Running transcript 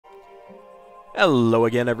Hello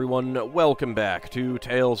again, everyone. Welcome back to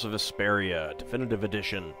Tales of Vesperia, Definitive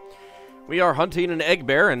Edition. We are hunting an egg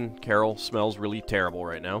bear, and Carol smells really terrible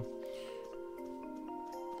right now.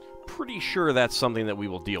 Pretty sure that's something that we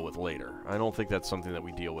will deal with later. I don't think that's something that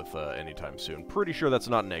we deal with anytime soon. Pretty sure that's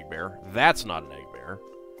not an egg bear. That's not an egg bear.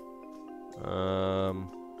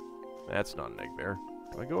 That's not an egg bear.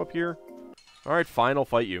 Can I go up here? Alright, fine, I'll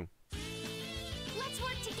fight you. Let's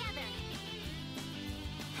work together.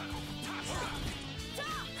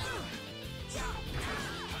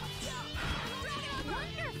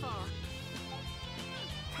 Wonderful.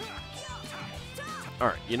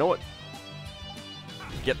 Alright, you know what?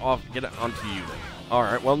 Get it onto you then.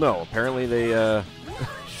 Alright, well no, apparently they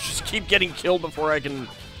just keep getting killed before I can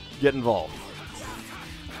get involved.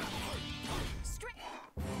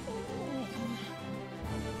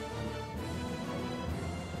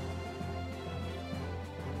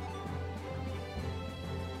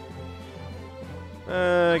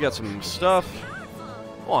 I got some stuff.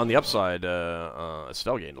 Well, on the upside,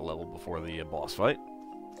 Estelle gained a level before the boss fight.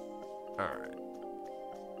 Alright.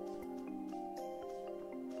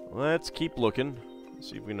 Let's keep looking.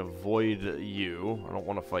 See if we can avoid you. I don't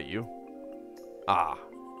want to fight you. Ah.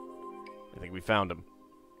 I think we found him.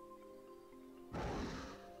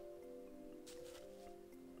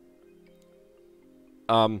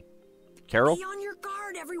 Carol? Be on your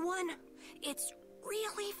guard, everyone. It's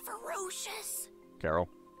really ferocious. Carol?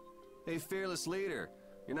 Hey, fearless leader.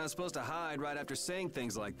 You're not supposed to hide right after saying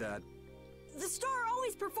things like that. The star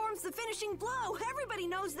always performs the finishing blow. Everybody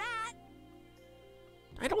knows that.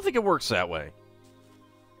 I don't think it works that way.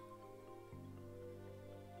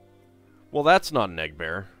 Well, that's not an egg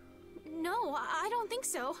bear. No, I don't think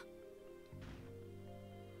so.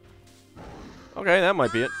 Okay, that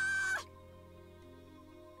might be it.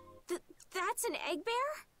 That's an egg bear?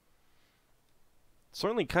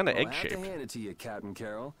 Certainly kind of Well, I have egg-shaped. to hand it to you, Captain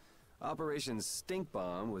Carol. Operation Stink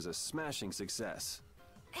Bomb was a smashing success.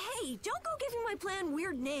 Hey, don't go giving my plan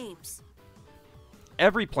weird names.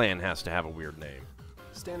 Every plan has to have a weird name.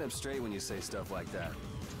 Stand up straight when you say stuff like that.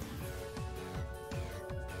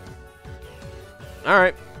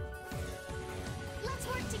 Alright. Let's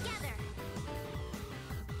work together.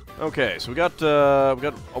 Okay, so we got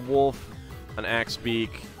a wolf, an axe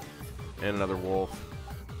beak, and another wolf.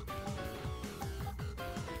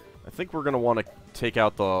 I think we're gonna want to take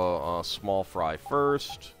out the small fry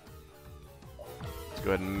first. Let's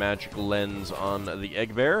go ahead and magic lens on the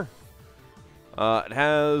egg bear. It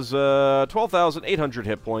has 12,800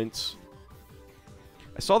 hit points.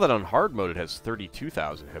 I saw that on hard mode it has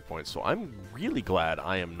 32,000 hit points, so I'm really glad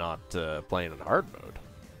I am not playing in hard mode.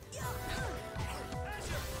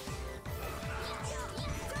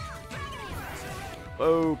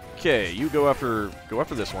 Okay, you go after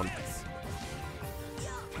this one.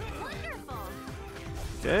 Wonderful.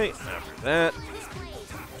 Okay, after that.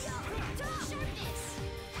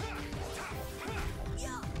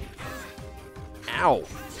 Ow!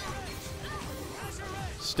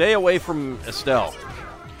 Stay away from Estelle.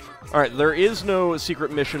 Alright, there is no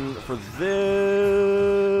secret mission for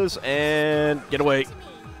this, and get away.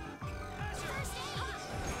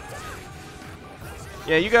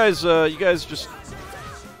 Yeah, you guys just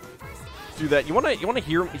do that. You wanna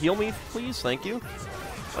heal me, please? Thank you.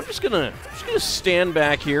 I'm just gonna stand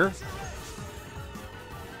back here.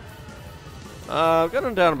 I've got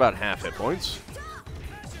him down about half hit points.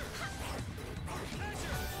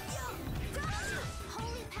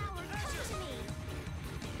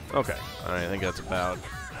 Okay, I think that's about...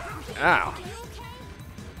 Ow!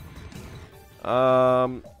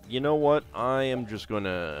 You know what? I am just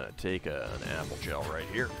gonna take an apple gel right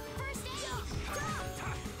here.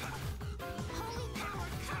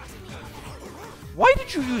 Why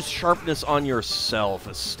did you use sharpness on yourself,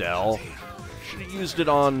 Estelle? Should have used it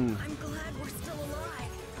on... I'm glad we're still alive.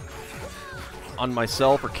 on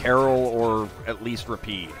myself or Carol, or at least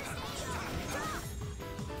repeat.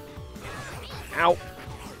 Ow!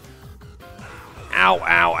 Ow,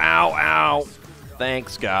 ow, ow, ow!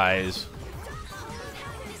 Thanks, guys.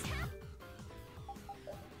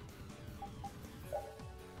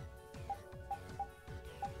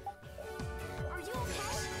 Are you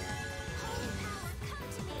okay?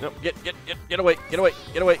 Nope, get away, get away,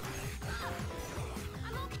 get away.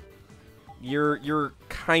 You're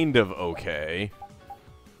kind of okay.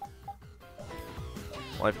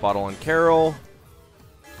 Life bottle on Carol.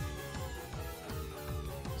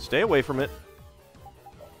 Stay away from it.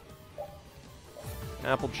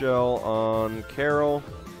 Apple gel on Carol.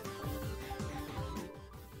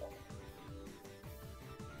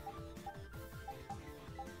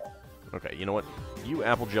 Okay, you know what? You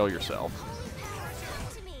apple gel yourself.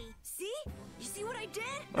 See? You see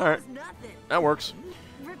Alright. was nothing. That works.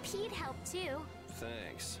 Repeat helped too.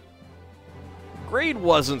 Thanks. Grade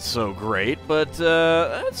wasn't so great, but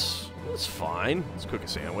that's fine. Let's cook a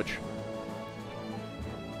sandwich.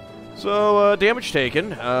 So, damage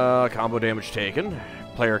taken, combo damage taken,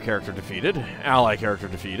 player character defeated, ally character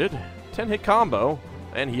defeated, 10-hit combo,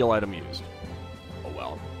 and heal item used. Oh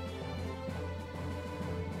well.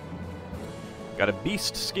 Got a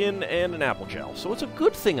beast skin and an apple gel, so it's a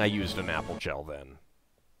good thing I used an apple gel then.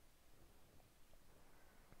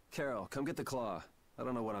 Carol, come get the claw. I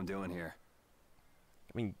don't know what I'm doing here.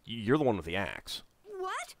 I mean, you're the one with the axe.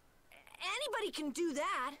 What? Anybody can do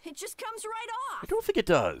that. It just comes right I off. don't think it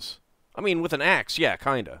does. I mean, with an axe, yeah,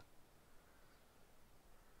 kinda.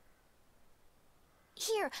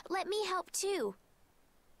 Here, let me help too.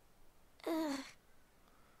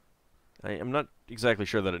 I'm not exactly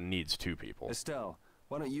sure that it needs two people. Estelle,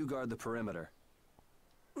 why don't you guard the perimeter?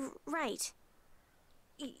 Right.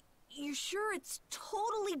 You sure it's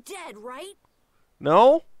totally dead, right?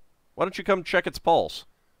 No? Why don't you come check its pulse?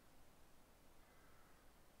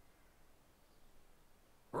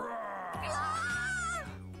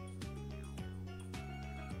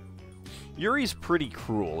 Yuri's pretty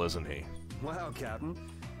cruel, isn't he? Wow, Captain.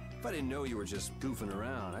 If I didn't know you were just goofing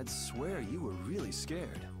around, I'd swear you were really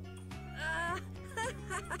scared.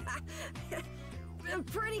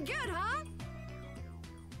 Pretty good, huh?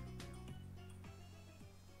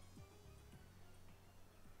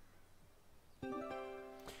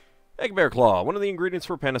 Egg Bear Claw, one of the ingredients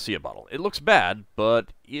for a Panacea bottle. It looks bad,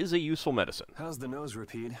 but is a useful medicine. How's the nose,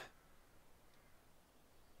 Repeat?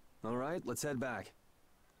 All right, let's head back.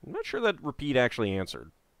 I'm not sure that Repeat actually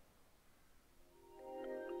answered.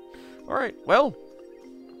 Alright, well,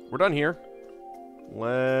 we're done here.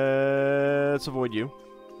 Let's avoid you,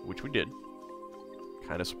 which we did.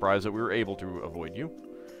 Kind of surprised that we were able to avoid you.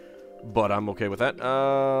 But I'm okay with that.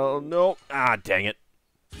 No. Ah, dang it.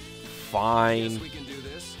 Fine. Guess we can do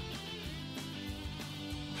this.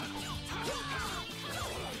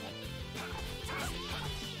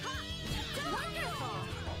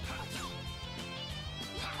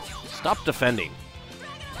 Stop defending.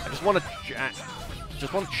 I just want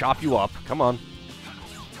to chop you up. Come on.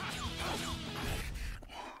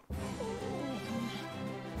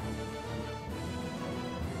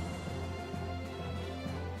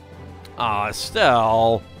 Ah,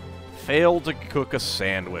 Estelle. Failed to cook a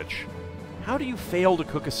sandwich. How do you fail to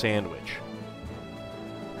cook a sandwich?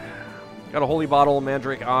 Got a holy bottle,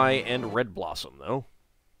 mandrake eye, and red blossom, though.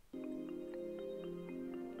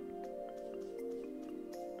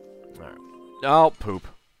 Alright. Oh, poop.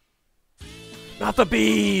 Not the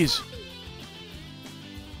bees!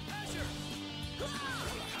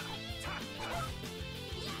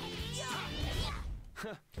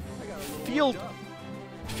 Feel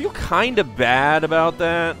kind of bad about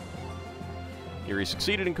that. Yuri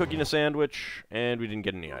succeeded in cooking a sandwich, and we didn't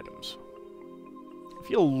get any items. I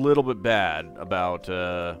feel a little bit bad about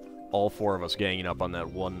all four of us ganging up on that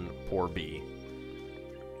one poor bee.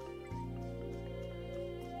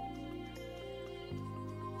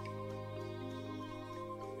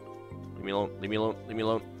 Leave me alone, leave me alone, leave me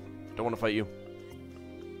alone. Don't want to fight you.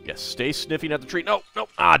 Yes, stay sniffing at the tree. No, no,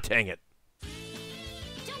 ah, dang it.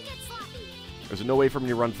 Don't get sloppy. There's no way for me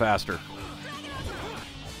to run faster.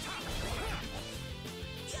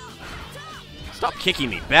 Stop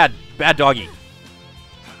kicking me, bad doggy.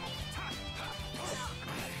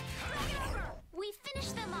 We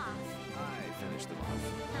finished them off. I finished them off.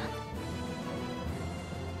 Huh?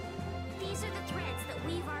 These are the threads that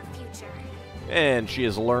weave our future. And she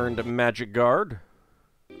has learned Magic Guard.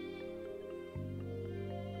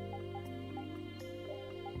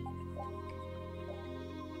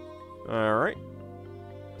 Alright.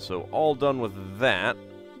 So, all done with that.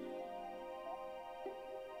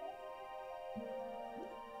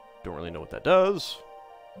 Don't really know what that does.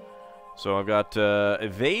 So I've got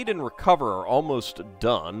Evade and Recover are almost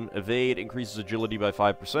done. Evade increases agility by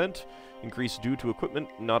 5%. Increase due to equipment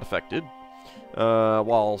not affected.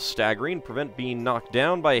 While Staggering, prevent being knocked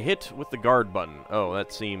down by a hit with the guard button. Oh,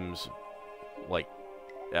 that seems like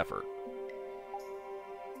effort.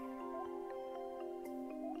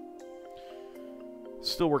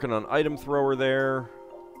 Still working on Item Thrower there.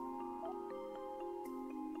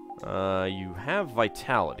 You have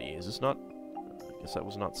Vitality. Is this not... I guess that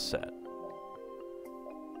was not set.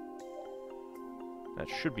 That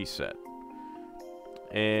should be set.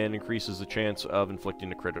 And increases the chance of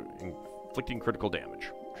inflicting critical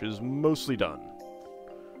damage, which is mostly done.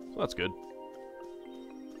 So that's good.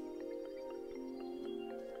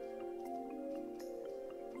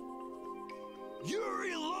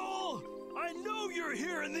 Yuri Lowell! I know you're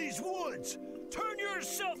here in these woods! Turn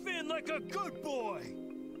yourself in like a good boy.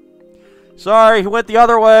 Sorry, he went the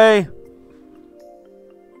other way.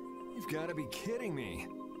 You've got to be kidding me.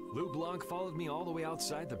 Lou Blanc followed me all the way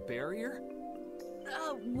outside the barrier?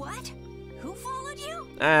 What? Who followed you?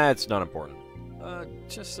 It's not important.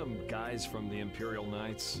 Just some guys from the Imperial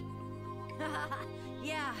Knights.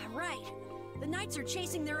 Yeah, right. The Knights are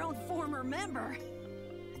chasing their own former member.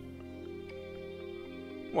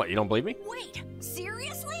 What, you don't believe me? Wait,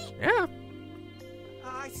 seriously? Yeah.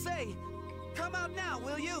 I say, come out now,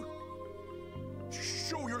 will you?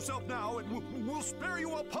 Show yourself now, and we'll spare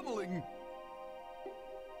you a pummeling.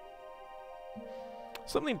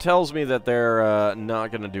 Something tells me that they're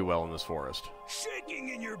not going to do well in this forest. Shaking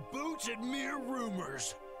in your boots at mere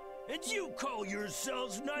rumors. And you call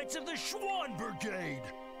yourselves Knights of the Schwann Brigade.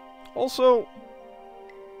 Also,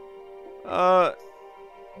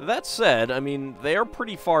 that said, I mean, they are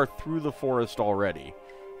pretty far through the forest already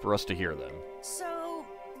for us to hear them. So,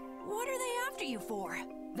 what are they after you for?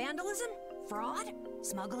 Vandalism? Fraud?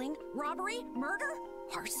 Smuggling? Robbery? Murder?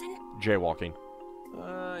 Arson? Jaywalking.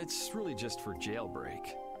 It's really just for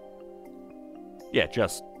jailbreak. Yeah,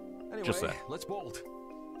 just Anyway, that. let's bolt.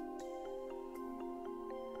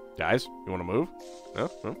 Guys, you want to move? No?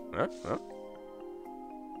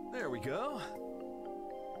 There we go.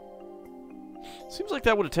 Seems like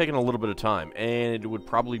that would have taken a little bit of time, and it would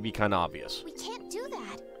probably be kind of obvious. We can't do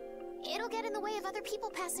that. It'll get in the way of other people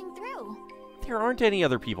passing through. There aren't any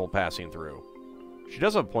other people passing through. She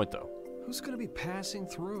does have a point, though. Who's gonna be passing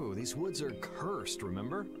through? These woods are cursed,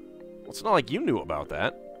 remember? Well, it's not like you knew about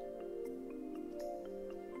that.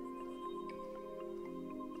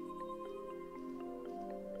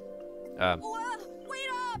 Wait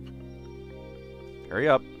up! Hurry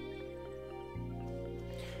up.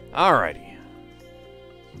 Alrighty.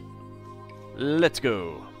 Let's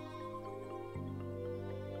go.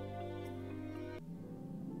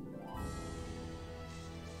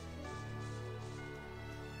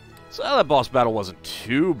 So that boss battle wasn't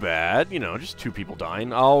too bad. You know, just 2 people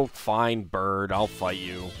dying. Oh, fine, bird. I'll fight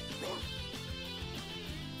you.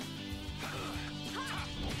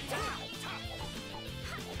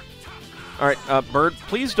 Alright, bird,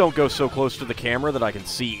 please don't go so close to the camera that I can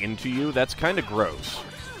see into you. That's kind of gross.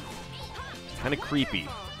 Kind of creepy.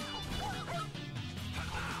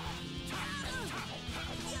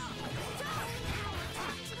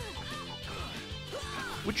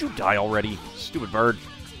 Would you die already, stupid bird?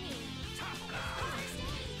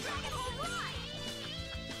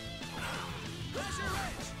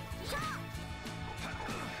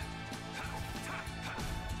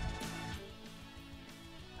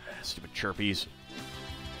 Stupid chirpies.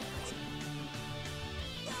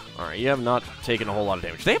 Alright, you have not taken a whole lot of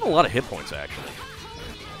damage. They have a lot of hit points, actually.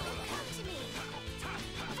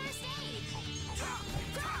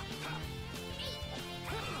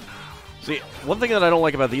 See, one thing that I don't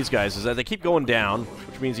like about these guys is that they keep going down,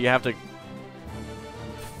 which means you have to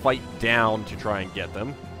fight down to try and get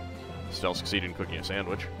them. Still succeed in cooking a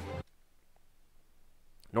sandwich.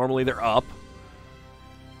 Normally they're up.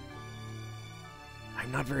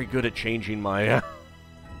 I'm not very good at changing my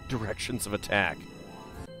directions of attack,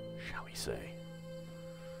 shall we say.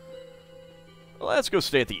 Well, let's go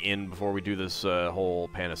stay at the inn before we do this whole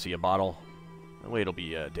panacea bottle. That way it'll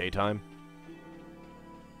be daytime.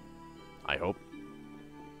 I hope.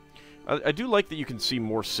 I do like that you can see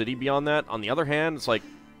more city beyond that. On the other hand, it's like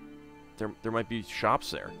there might be shops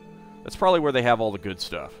there. That's probably where they have all the good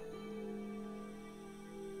stuff.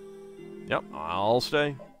 Yep, I'll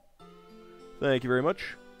stay. Thank you very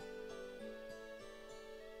much.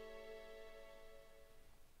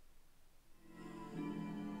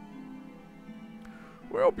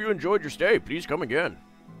 We hope you enjoyed your stay. Please come again.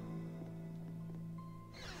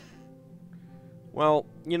 Well,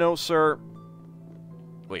 you know, sir...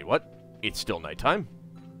 Wait, what? It's still nighttime?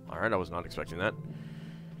 Alright, I was not expecting that.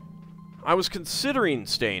 I was considering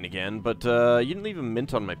staying again, but you didn't leave a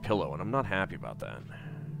mint on my pillow, and I'm not happy about that.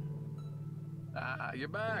 Ah, you're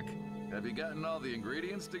back. Have you gotten all the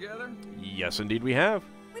ingredients together? Yes, indeed we have.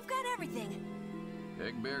 We've got everything.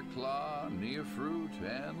 Egg bear claw, nia fruit,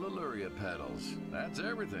 and Leluria petals. That's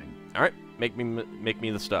everything. Alright, make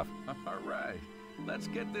me the stuff. All right. Let's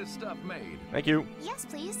get this stuff made. Thank you. Yes,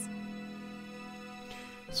 please.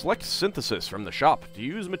 Select Synthesis from the shop to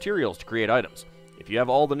use materials to create items. If you have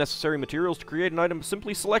all the necessary materials to create an item,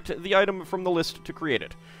 simply select the item from the list to create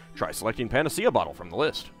it. Try selecting Panacea Bottle from the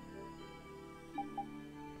list.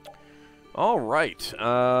 Alright,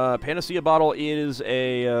 Panacea Bottle is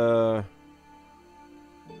a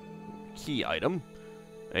key item.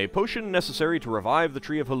 A potion necessary to revive the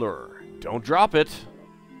Tree of Halur. Don't drop it!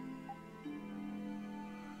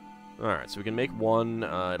 Alright, so we can make one.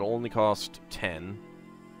 It'll only cost 10.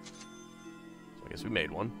 So I guess we made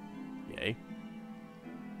one. Yay.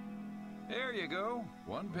 There you go.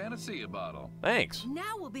 One panacea bottle. Thanks.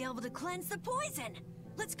 Now we'll be able to cleanse the poison.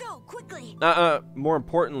 Let's go, quickly. More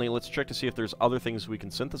importantly, let's check to see if there's other things we can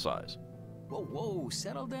synthesize. Whoa, whoa,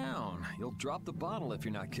 settle down. You'll drop the bottle if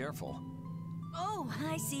you're not careful. Oh,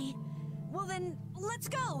 I see. Well then, let's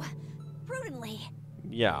go. Prudently.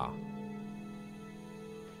 Yeah.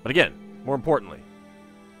 But again, more importantly,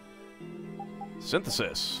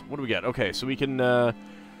 synthesis. What do we get? Okay, so we can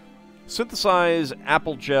synthesize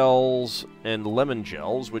apple gels and lemon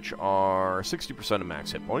gels, which are 60% of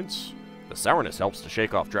max hit points. The sourness helps to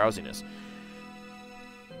shake off drowsiness.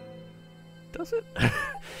 Does it?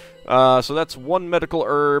 So that's 1 medical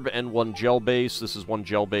herb and 1 gel base. This is 1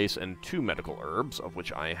 gel base and 2 medical herbs, of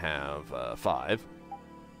which I have 5.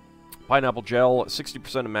 Pineapple gel,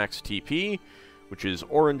 60% of max TP, which is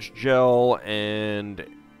orange gel and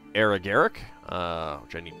aragaric,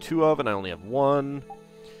 which I need 2 of, and I only have 1.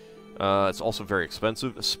 It's also very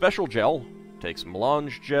expensive. Special gel takes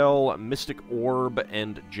melange gel, mystic orb,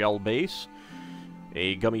 and gel base.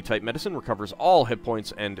 A gummy-type medicine recovers all hit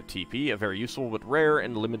points and TP, very useful but rare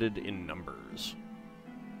and limited in numbers.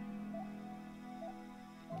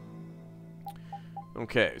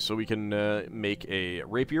 Okay, so we can make a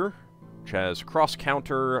rapier, which has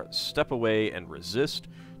cross-counter, step away, and resist.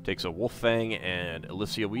 Takes a wolf fang and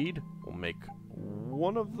Elysia weed. We'll make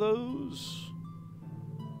 1 of those.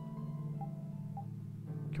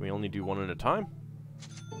 Can we only do 1 at a time?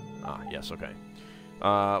 Ah, yes, okay.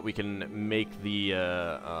 We can make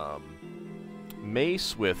the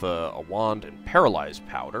mace with a wand and paralyzed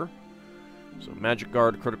powder. So magic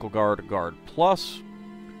guard, critical guard, guard plus.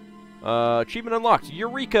 Achievement unlocked,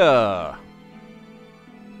 Eureka!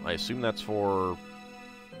 I assume that's for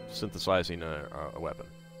synthesizing a weapon.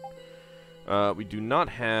 We do not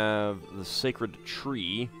have the sacred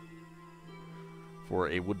tree for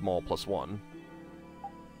a wood maul plus 1.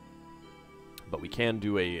 But we can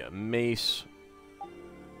do a mace,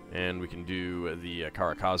 and we can do the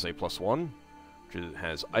Karakaze plus 1, which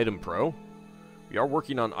has item pro. We are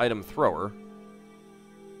working on item thrower.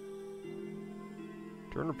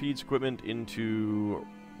 Turn repeats equipment into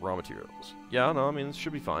raw materials. Yeah, no, I mean, this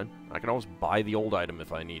should be fine. I can always buy the old item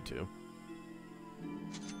if I need to.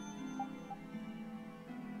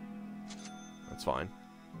 That's fine.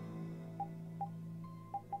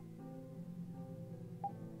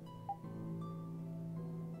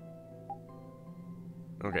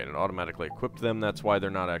 Okay, and it automatically equipped them. That's why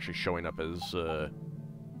they're not actually showing up as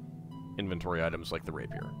inventory items like the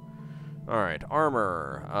rapier. Alright,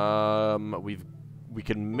 armor. We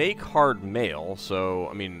can make hard mail, so,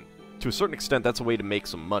 I mean, to a certain extent, that's a way to make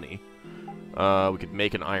some money. We could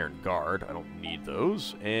make an iron guard. I don't need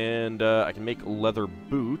those. And I can make leather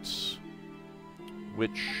boots,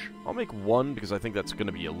 which I'll make 1 because I think that's going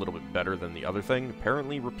to be a little bit better than the other thing.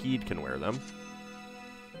 Apparently, Rapide can wear them.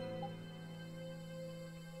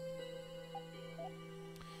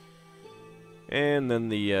 And then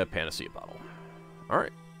the Panacea bottle.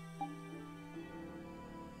 Alright.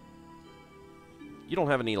 You don't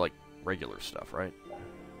have any, like, regular stuff, right?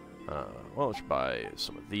 Well, let's buy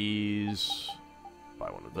some of these. Buy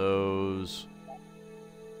 1 of those.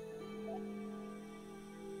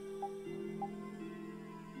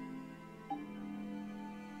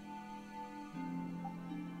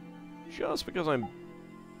 Just because I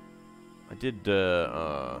did,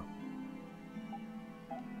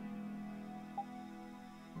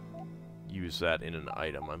 use that in an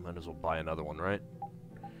item. I might as well buy another one, right?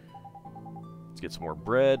 Let's get some more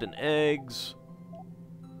bread and eggs.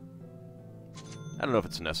 I don't know if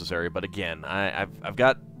it's necessary, but again, I've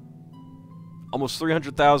got almost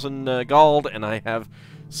 300,000 gold, and I have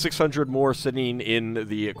 600 more sitting in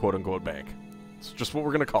the quote-unquote bank. It's just what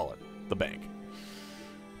we're gonna call it, the bank.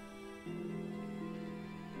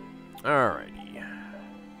 Alrighty.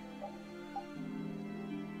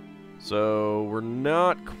 So, we're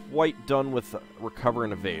not quite done with recover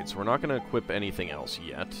and evade, so we're not going to equip anything else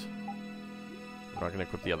yet. We're not going to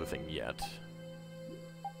equip the other thing yet.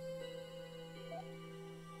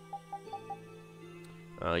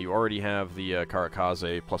 You already have the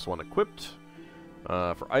Karakaze plus 1 equipped.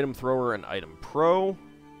 For item thrower and item pro.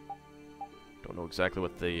 Don't know exactly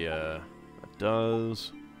what that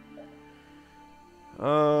does.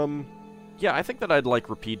 Yeah, I think that I'd like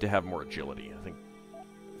Rapide to have more agility. I think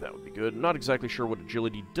that would be good. Not exactly sure what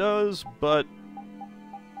agility does, but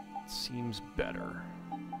it seems better.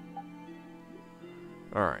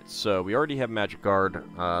 Alright, so we already have Magic Guard.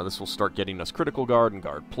 This will start getting us Critical Guard and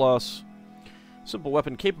Guard Plus. Simple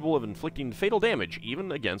weapon capable of inflicting fatal damage,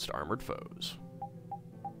 even against armored foes.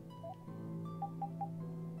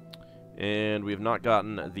 And we have not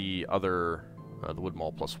gotten the other, the Wood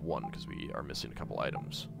Maul +1, because we are missing a couple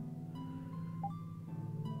items.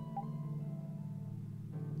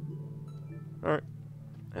 Alright,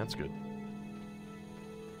 that's good.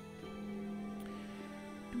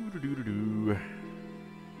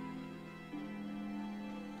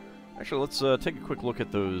 Actually, let's take a quick look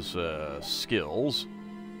at those skills.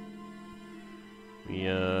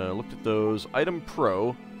 We looked at those. Item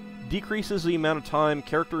Pro decreases the amount of time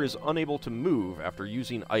character is unable to move after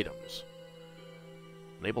using items.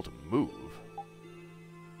 Unable to move?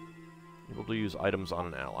 Able to use items on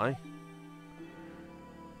an ally.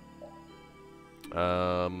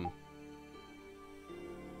 I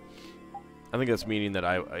think that's meaning that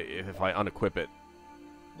if I unequip it,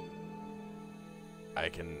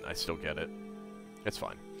 I still get it. It's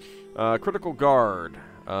fine. Critical guard.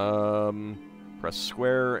 Press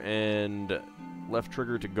square and left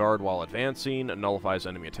trigger to guard while advancing. It nullifies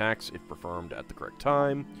enemy attacks if performed at the correct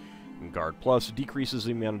time. And guard plus decreases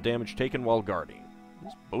the amount of damage taken while guarding.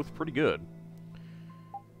 It's both pretty good.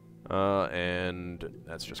 And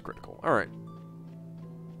that's just critical. Alright.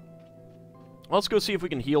 Let's go see if we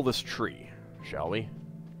can heal this tree, shall we?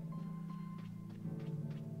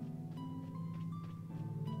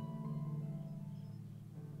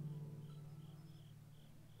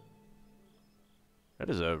 That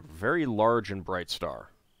is a very large and bright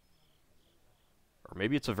star. Or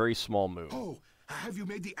maybe it's a very small moon. Oh, have you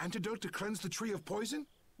made the antidote to cleanse the tree of poison?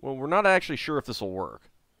 Well, we're not actually sure if this will work.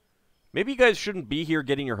 Maybe you guys shouldn't be here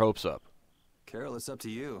getting your hopes up. Carol, it's up to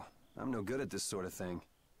you. I'm no good at this sort of thing.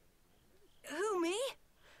 Who, me?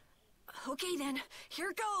 Okay then,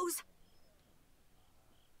 here goes.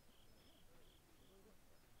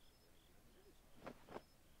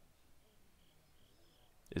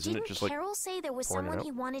 Isn't it just like Carol say there was pouring it someone out?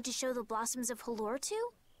 he wanted to show the blossoms of Halor to?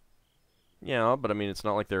 Yeah, but I mean, it's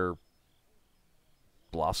not like they're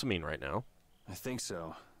blossoming right now. I think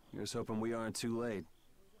so. Here's hoping we aren't too late.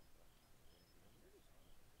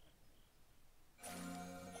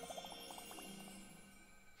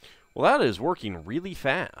 Well, that is working really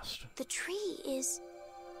fast. The tree is...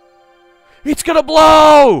 It's gonna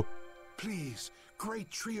blow! Please, great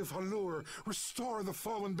tree of Halur, restore the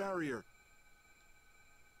fallen barrier.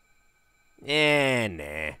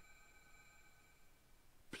 Nah.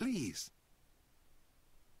 Please.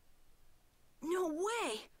 No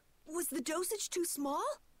way! Was the dosage too small?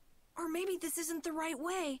 Or maybe this isn't the right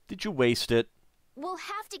way. Did you waste it? We'll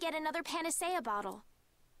have to get another panacea bottle.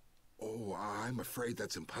 Oh, I'm afraid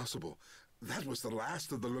that's impossible. That was the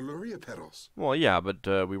last of the Leluria petals. Well, yeah,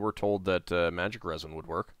 but we were told that magic resin would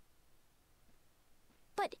work.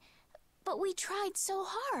 But we tried so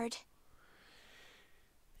hard.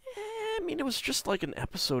 I mean, it was just like an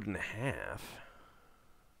episode and a half.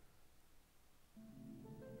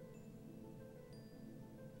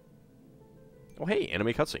 Oh, hey,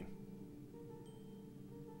 anime cutscene.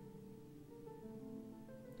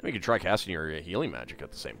 We could try casting your healing magic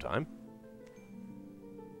at the same time.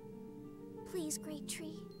 Please, great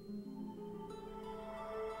tree.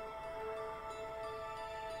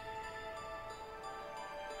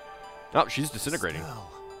 Oh, she's disintegrating.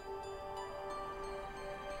 Spell.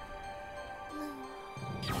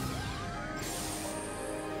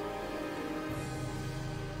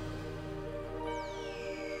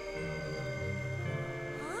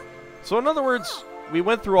 So in other words, we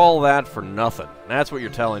went through all that for nothing. That's what you're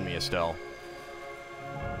telling me, Estelle.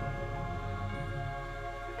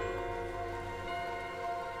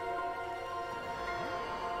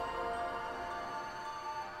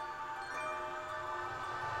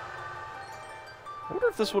 I wonder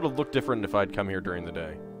if this would have looked different if I'd come here during the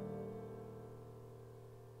day.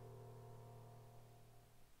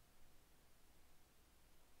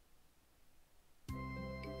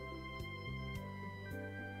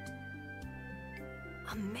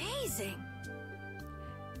 Amazing!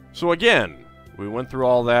 So again, we went through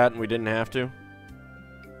all that and we didn't have to?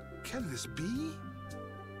 Can this be?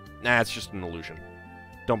 Nah, it's just an illusion.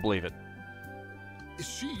 Don't believe it. Is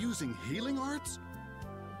she using healing arts?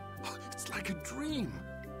 It's like a dream.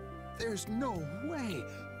 There's no way.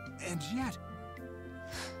 And yet...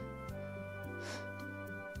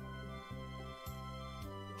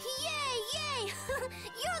 Yay, yay!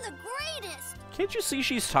 You're the greatest! Can't you see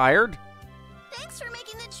she's tired? Thanks for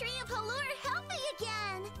making the tree of Halur healthy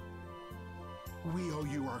again! We owe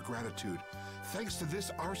you our gratitude. Thanks to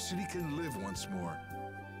this, our city can live once more.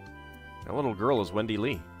 That little girl is Wendy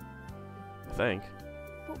Lee. I think.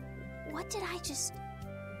 What did I just...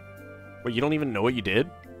 Wait, you don't even know what you did?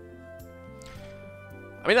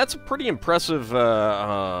 I mean, that's a pretty impressive,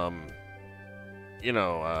 you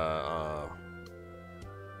know,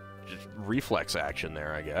 just reflex action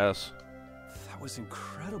there, I guess. That was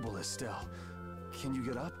incredible, Estelle. Can you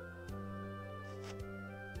get up?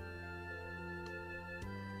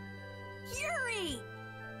 Yuri!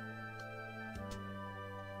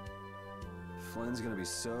 Flynn's gonna be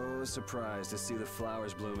so surprised to see the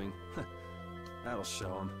flowers blooming. That'll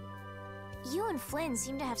show him. You and Flynn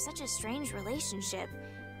seem to have such a strange relationship.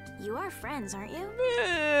 You are friends, aren't you?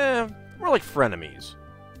 We're like frenemies.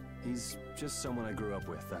 He's just someone I grew up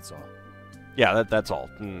with, that's all. Yeah, that's all.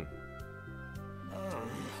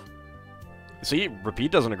 See,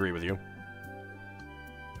 Repeat doesn't agree with you.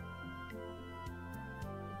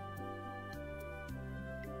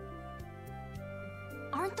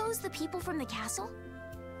 Aren't those the people from the castle?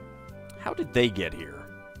 How did they get here?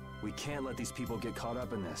 We can't let these people get caught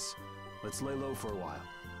up in this. Let's lay low for a while.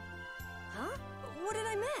 Huh? What did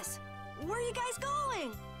I miss? Where are you guys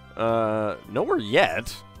going? Nowhere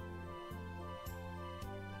yet.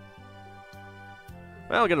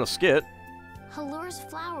 Well, I'll get a skit. Hallure's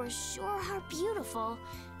flowers sure are beautiful.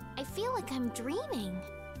 I feel like I'm dreaming.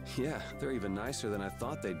 Yeah, they're even nicer than I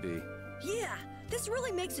thought they'd be. Yeah, this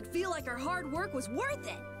really makes it feel like our hard work was worth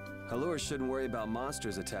it. Hallure shouldn't worry about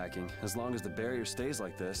monsters attacking, as long as the barrier stays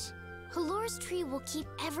like this. Hallure's tree will keep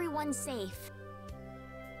everyone safe.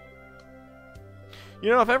 You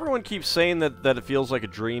know, if everyone keeps saying that it feels like a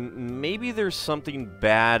dream, maybe there's something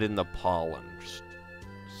bad in the pollen. Just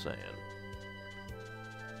saying.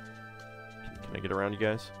 Can I get around you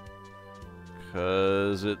guys?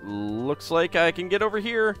 Because it looks like I can get over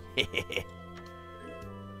here.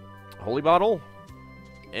 Holy bottle.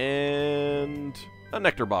 And a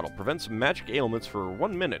nectar bottle. Prevents magic ailments for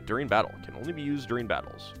 1 minute during battle. Can only be used during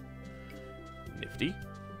battles. Nifty.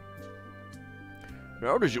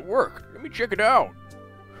 How does it work? Let me check it out.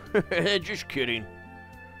 Just kidding.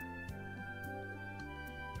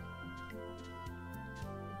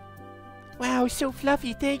 Wow, so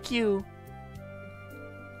fluffy, thank you.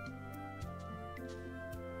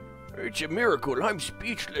 It's a miracle. I'm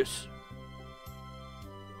speechless.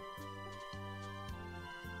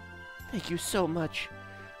 Thank you so much.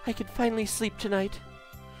 I can finally sleep tonight.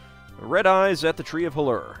 Red eyes at the Tree of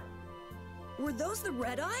Hallure. Were those the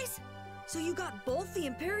Red Eyes? So you got both the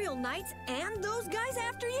Imperial Knights and those guys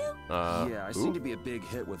after you? Yeah, I seem to be a big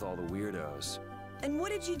hit with all the weirdos. And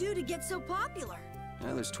what did you do to get so popular?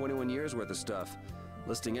 Yeah, there's 21 years worth of stuff.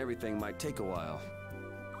 Listing everything might take a while.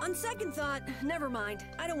 On second thought, never mind.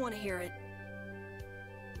 I don't want to hear it.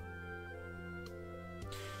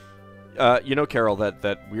 You know, Carol, that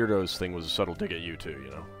weirdos thing was a subtle dig at you, too,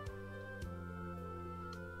 you know?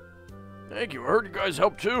 Thank you. I heard you guys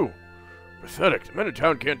help, too. Pathetic. The men in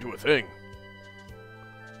town can't do a thing.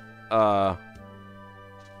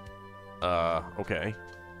 Okay.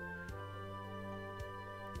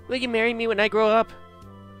 Will you marry me when I grow up?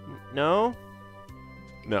 No?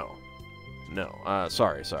 No. No.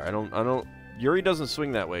 Sorry. I don't... Yuri doesn't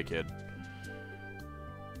swing that way, kid.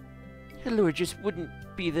 Hallure just wouldn't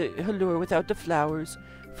be the Hallure without the flowers.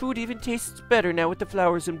 Food even tastes better now with the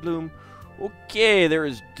flowers in bloom. Okay, there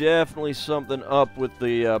is definitely something up with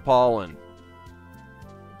the pollen.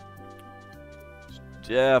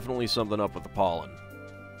 Definitely something up with the pollen.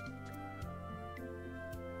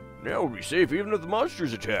 Now we'll be safe even if the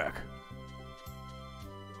monsters attack.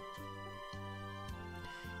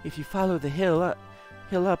 If you follow the hill up,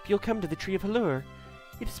 you'll come to the Tree of Hallure.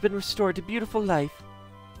 It has been restored to beautiful life.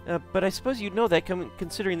 But I suppose you'd know that,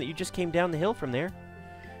 considering that you just came down the hill from there.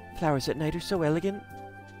 Flowers at night are so elegant.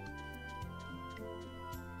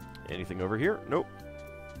 Anything over here? Nope.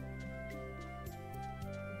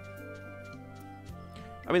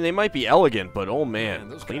 I mean, they might be elegant, but oh man,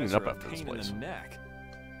 those cleaning guys up are a after this pain in place. the neck.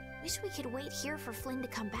 Wish we could wait here for Flynn to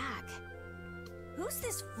come back. Who's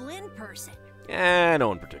this Flynn person? No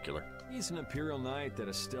one particular. He's an Imperial Knight that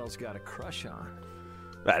Estelle's got a crush on.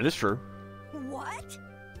 That is true. What?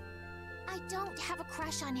 I don't have a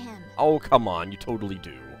crush on him. Oh, come on, you totally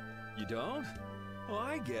do. You don't? Oh,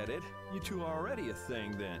 I get it. You two are already a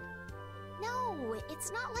thing, then. No,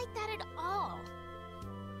 it's not like that at all.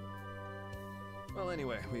 Well,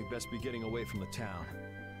 anyway, we best be getting away from the town.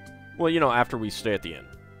 Well, you know, after we stay at the inn.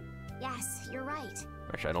 Yes, you're right.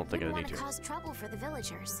 Actually, I don't think I Wouldn't need want to. to cause trouble for the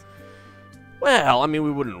villagers. Well, I mean,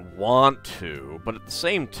 we wouldn't want to, but at the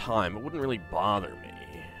same time, it wouldn't really bother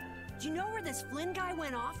me. Do you know where this Flynn guy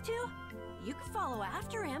went off to? You could follow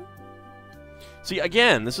after him. See,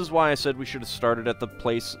 again, this is why I said we should have started at the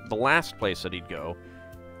last place that he'd go,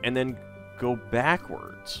 and then go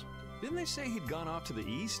backwards. Didn't they say he'd gone off to the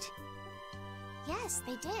east? Yes,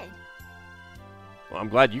 they did. Well, I'm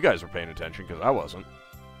glad you guys were paying attention, because I wasn't.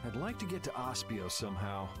 I'd like to get to Aspio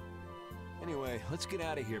somehow. Anyway, let's get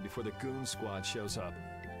out of here before the goon squad shows up.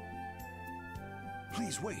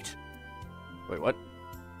 Please wait. Wait, what?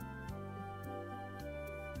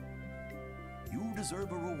 You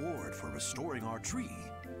deserve a reward for restoring our tree.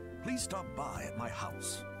 Please stop by at my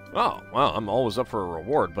house. Oh, well, I'm always up for a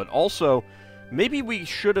reward, but also, maybe we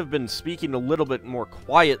should have been speaking a little bit more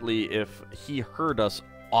quietly if he heard us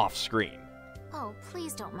off-screen. Oh,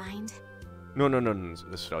 please don't mind. No,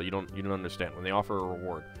 Estelle, you don't understand. When they offer a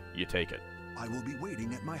reward, you take it. I will be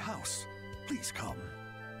waiting at my house. Please come.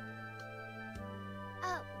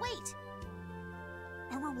 Wait.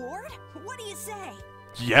 A reward? What do you say?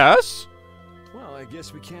 Yes? Well, I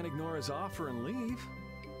guess we can't ignore his offer and leave.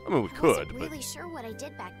 I mean, we I could, wasn't but really sure what I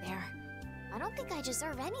did back there. I don't think I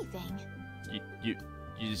deserve anything.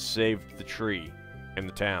 you saved the tree in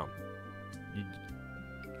the town.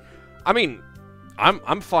 I mean,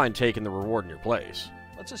 I'm fine taking the reward in your place.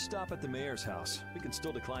 Let's just stop at the mayor's house. We can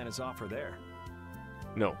still decline his offer there.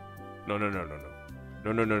 No.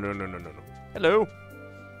 Hello.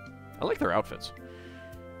 I like their outfits.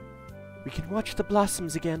 We can watch the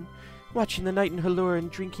blossoms again, watching the night in Halure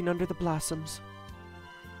and drinking under the blossoms.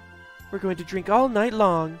 We're going to drink all night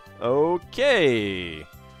long. Okay.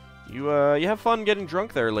 You have fun getting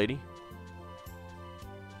drunk there, lady.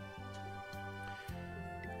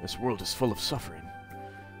 This world is full of suffering,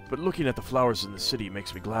 but looking at the flowers in the city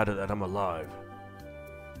makes me glad that I'm alive.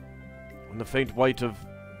 When the faint white of...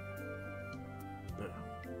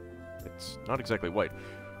 It's not exactly white.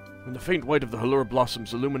 When the faint white of the Halure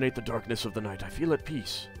blossoms illuminate the darkness of the night, I feel at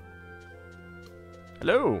peace.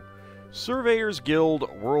 Hello. Surveyors Guild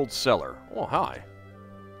World Cellar. Oh, hi.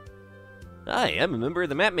 Hi, I'm a member of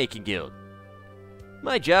the Map-Making Guild.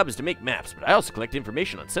 My job is to make maps, but I also collect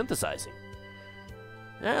information on synthesizing.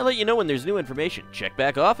 I'll let you know when there's new information. Check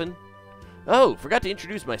back often. Oh, forgot to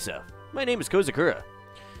introduce myself. My name is Kozakura.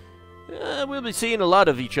 We'll be seeing a lot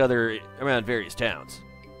of each other around various towns.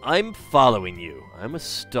 I'm following you. I'm a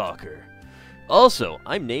stalker. Also,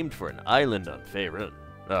 I'm named for an island on Faerun.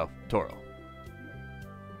 Oh, Toro.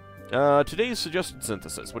 Today's suggested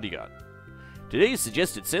synthesis. What do you got? Today's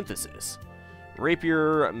suggested synthesis.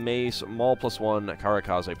 Rapier, mace, maul +1,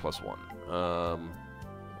 karakaze +1.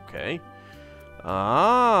 Okay.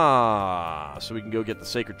 So we can go get the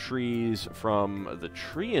sacred trees from the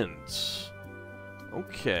treants.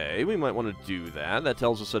 Okay, we might want to do that. That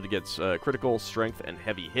tells us that it gets critical, strength, and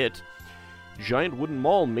heavy hit. Giant wooden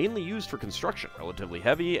maul, mainly used for construction, relatively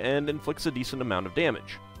heavy, and inflicts a decent amount of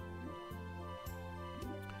damage.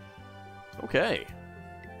 Okay.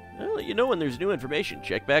 I'll let you know when there's new information.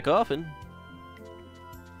 Check back often.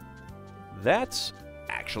 That's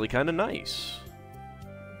actually kind of nice.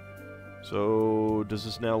 So, does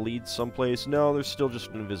this now lead someplace? No, there's still just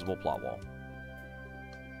an invisible plot wall.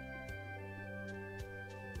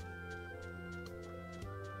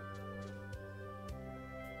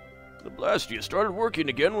 The Blastia started working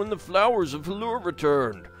again when the flowers of Halure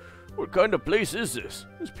returned. What kind of place is this?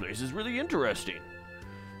 This place is really interesting.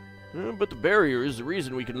 But the barrier is the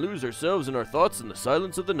reason we can lose ourselves and our thoughts in the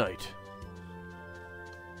silence of the night.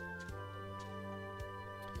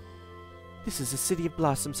 This is the City of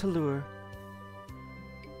Blossoms, Halure.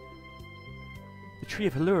 The Tree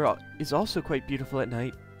of Halure is also quite beautiful at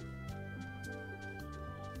night.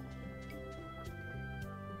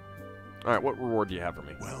 Alright, what reward do you have for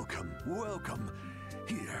me? Welcome, welcome.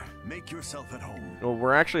 Here, make yourself at home. Well,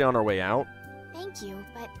 we're actually on our way out. Thank you,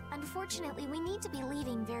 but unfortunately we need to be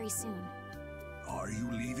leaving very soon. Are you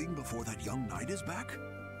leaving before that young knight is back?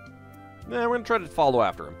 We're going to try to follow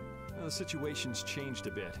after him. Well, the situation's changed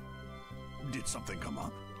a bit. Did something come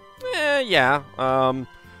up? Yeah.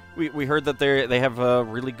 We heard that they have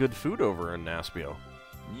really good food over in Aspio.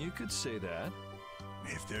 You could say that.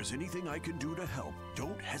 If there's anything I can do to help,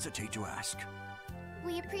 don't hesitate to ask.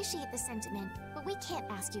 We appreciate the sentiment, but we can't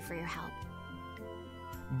ask you for your help.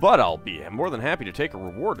 But I'll be more than happy to take a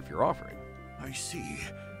reward if you're offering. I see.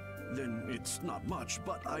 Then it's not much,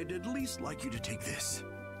 but I'd at least like you to take this.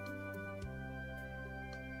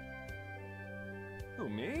 Who,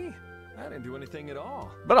 me? I didn't do anything at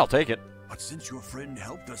all. But I'll take it. But since your friend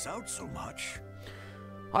helped us out so much...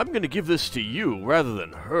 I'm going to give this to you rather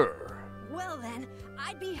than her. Well then,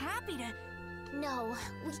 I'd be happy to... No,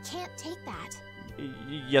 we can't take that.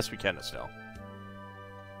 Yes, we can, Estelle.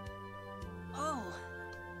 Oh.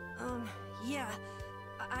 Yeah.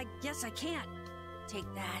 I guess I can't take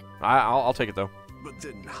that. I'll take it, though. But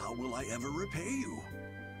then how will I ever repay you?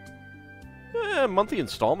 Monthly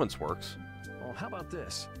installments works. Well, how about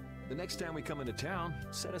this? The next time we come into town,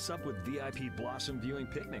 set us up with VIP Blossom viewing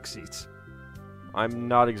picnic seats. I'm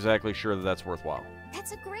not exactly sure that that's worthwhile.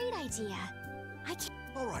 That's a great idea. I can't...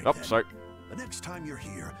 All right, Oh, then. sorry. The next time you're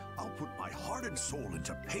here, I'll put my heart and soul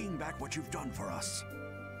into paying back what you've done for us.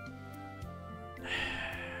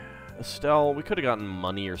 Estelle, we could have gotten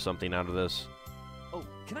money or something out of this. Oh,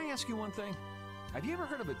 can I ask you one thing? Have you ever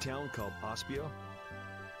heard of a town called Aspio?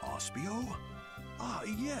 Aspio? Ah,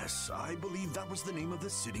 yes, I believe that was the name of the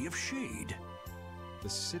City of Shade. The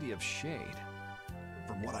City of Shade?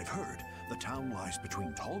 From what I've heard, the town lies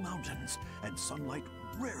between tall mountains, and sunlight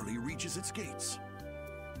rarely reaches its gates.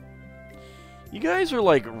 You guys are,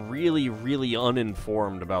 like, really, really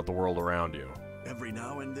uninformed about the world around you. Every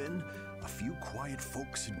now and then, a few quiet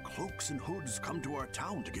folks in cloaks and hoods come to our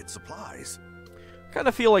town to get supplies. I kind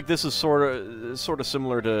of feel like this is sort of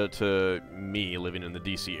similar to me living in the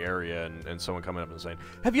DC area and someone coming up and saying,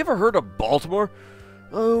 "Have you ever heard of Baltimore?"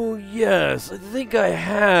 "Oh, yes, I think I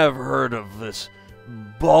have heard of this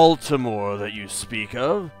Baltimore that you speak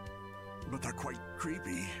of." But they're quite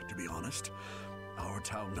creepy, to be honest. Our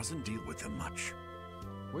town doesn't deal with them much.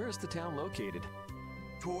 Where is the town located?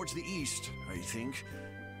 Towards the east, I think.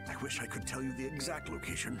 I wish I could tell you the exact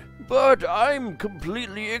location. But I'm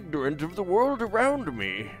completely ignorant of the world around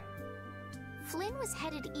me. Flynn was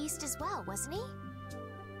headed east as well, wasn't he?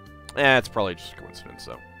 It's probably just a coincidence,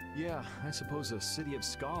 though. Yeah, I suppose a City of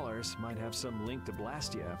Scholars might have some link to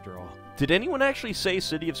Blastia after all. Did anyone actually say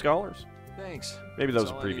City of Scholars? Thanks. Maybe that was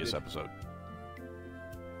That's a all I previous needed. episode.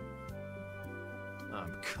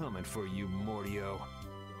 I'm coming for you, Mordio.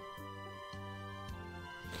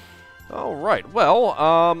 Alright,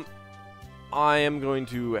 well, I am going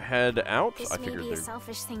to head out. This I may figured be a there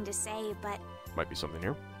selfish thing to say, but might be something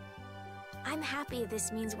here. I'm happy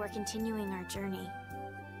this means we're continuing our journey.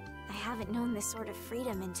 I haven't known this sort of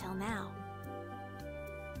freedom until now.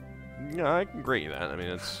 Yeah, I can grant you that. I mean,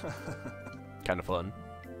 it's kind of fun.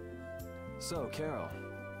 So, Carol,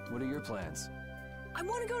 what are your plans? I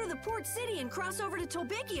want to go to the port city and cross over to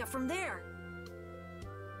Tolbikia from there.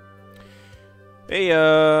 Hey,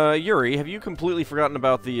 Yuri, have you completely forgotten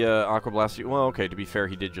about the Aqua Blast? Well, okay, to be fair,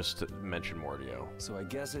 he did just mention Mordio. So I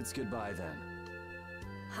guess it's goodbye then.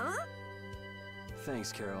 Huh?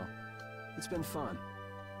 Thanks, Carol. It's been fun.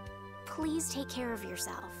 Please take care of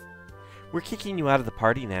yourself. We're kicking you out of the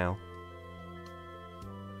party now.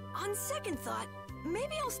 On second thought,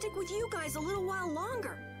 maybe I'll stick with you guys a little while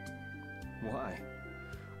longer. Why?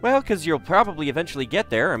 Well, because you'll probably eventually get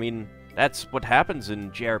there. I mean, that's what happens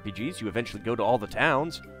in JRPGs. You eventually go to all the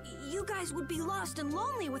towns. You guys would be lost and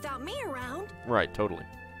lonely without me around. Right, totally.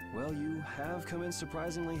 Well, you have come in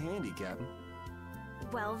surprisingly handy, Captain.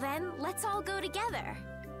 Well then, let's all go together.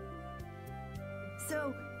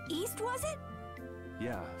 So, east was it?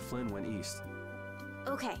 Yeah, Flynn went east.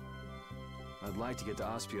 Okay. I'd like to get to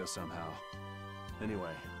Aspio somehow.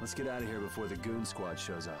 Anyway, let's get out of here before the goon squad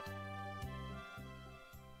shows up.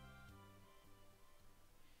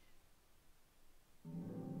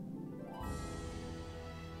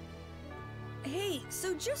 Hey,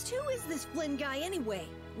 so just who is this Flynn guy anyway?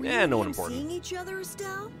 Were Yeah, you and no one him important. seeing each other,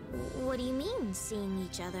 Estelle? What do you mean, seeing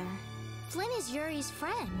each other? Flynn is Yuri's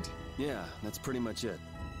friend. Yeah, that's pretty much it.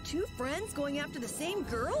 Two friends going after the same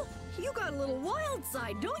girl? You got a little wild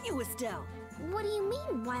side, don't you, Estelle? What do you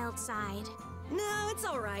mean, wild side? No, it's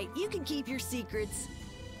alright. You can keep your secrets.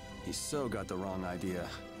 He so got the wrong idea.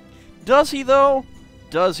 Does he, though?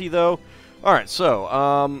 Does he, though? Alright, so,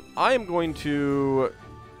 I am going to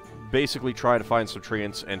basically try to find some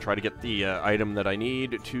treants and try to get the item that I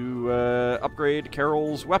need to upgrade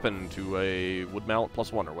Carol's weapon to a wood mallet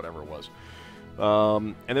 +1 or whatever it was.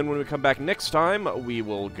 And then when we come back next time, we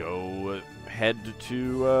will go head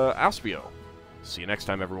to Aspio. See you next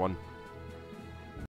time, everyone.